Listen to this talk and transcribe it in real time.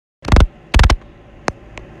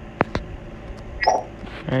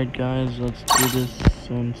Alright guys, let's do this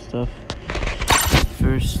and stuff.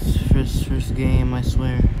 First game, I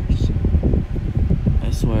swear.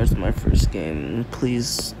 I swear it's my first game.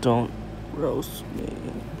 Please don't roast me.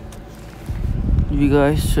 You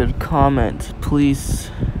guys should comment, please.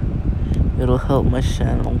 It'll help my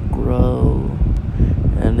channel grow.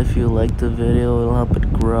 And if you like the video, it'll help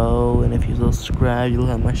it grow. And if you subscribe, you'll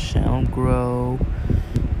help my channel grow.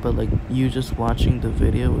 But like you just watching the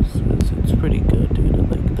video it's pretty good, dude.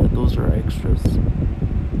 Like those are extras.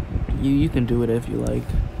 You can do it if you like.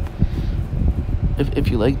 If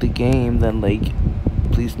you like the game, then like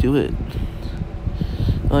please do it.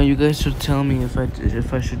 You guys should tell me if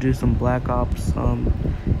I should do some Black Ops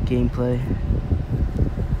gameplay.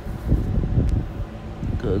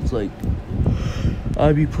 Cause like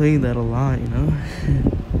I'd be playing that a lot, you know.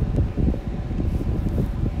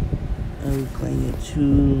 I'm playing it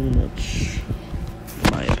too much,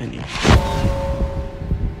 in my opinion.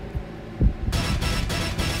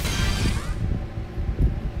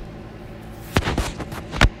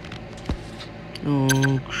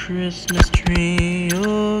 Oh, Christmas tree,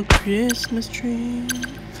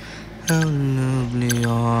 how lovely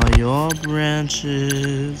are your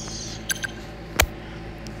branches.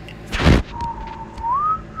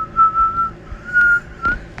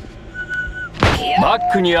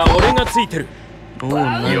 Oh,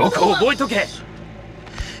 nice.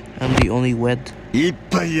 I'm the only wet.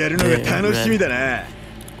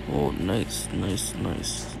 Oh, nice.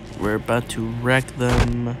 We're about to wreck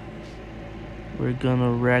them. We're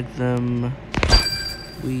gonna wreck them.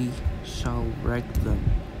 We shall wreck them.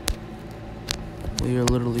 We are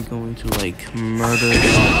literally going to like murder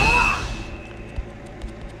them.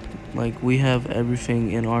 Like we have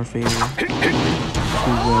everything in our favor to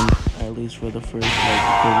win, at least for the first like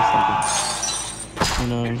 30 seconds. You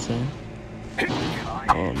know what I'm saying?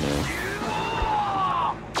 Oh man.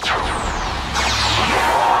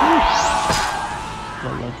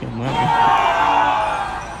 Got lucky on that one.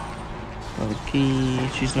 Okay,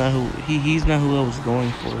 he's not who I was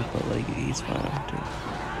going for, but like he's fine too.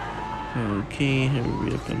 Okay,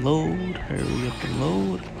 hurry up and load. Hurry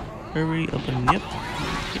up and yep.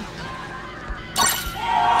 Okay.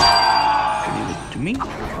 Leave it to me.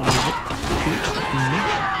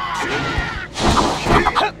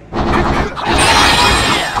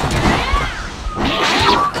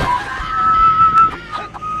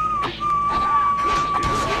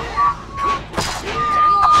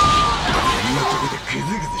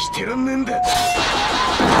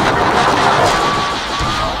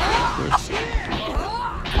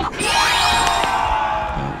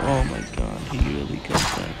 Oh my god, he really got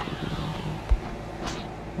that.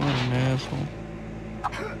 What an asshole.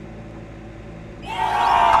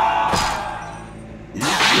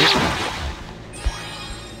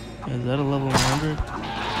 Is that a level 100?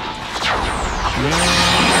 Yeah.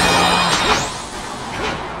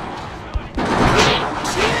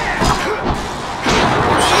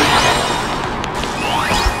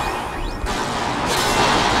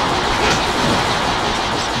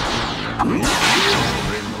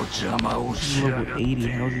 Level 80,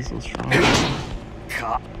 how is he so strong?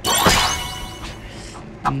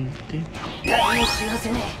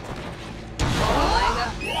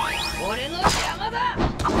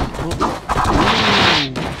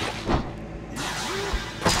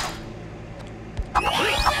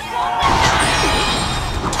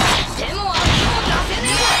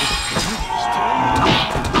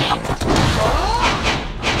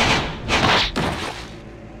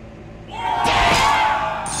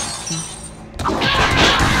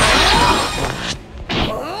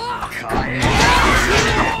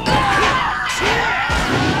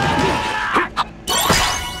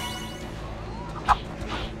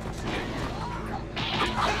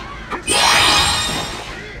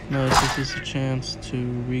 No, this is a chance to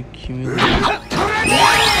recumulate.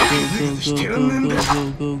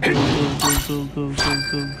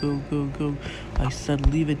 Go. I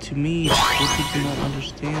said leave it to me. What did you not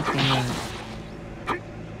understand from that?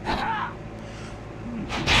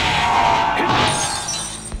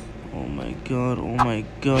 Oh my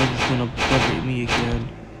god, he's gonna bucket me again.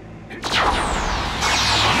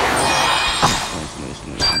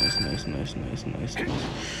 Nice.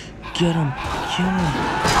 Get him! Kill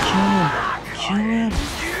him!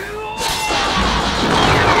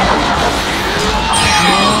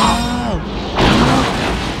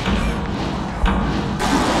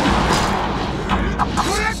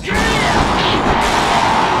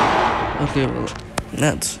 Okay, well,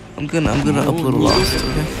 that's. I'm gonna upload a lot,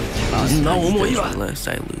 okay? Unless I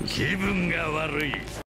lose.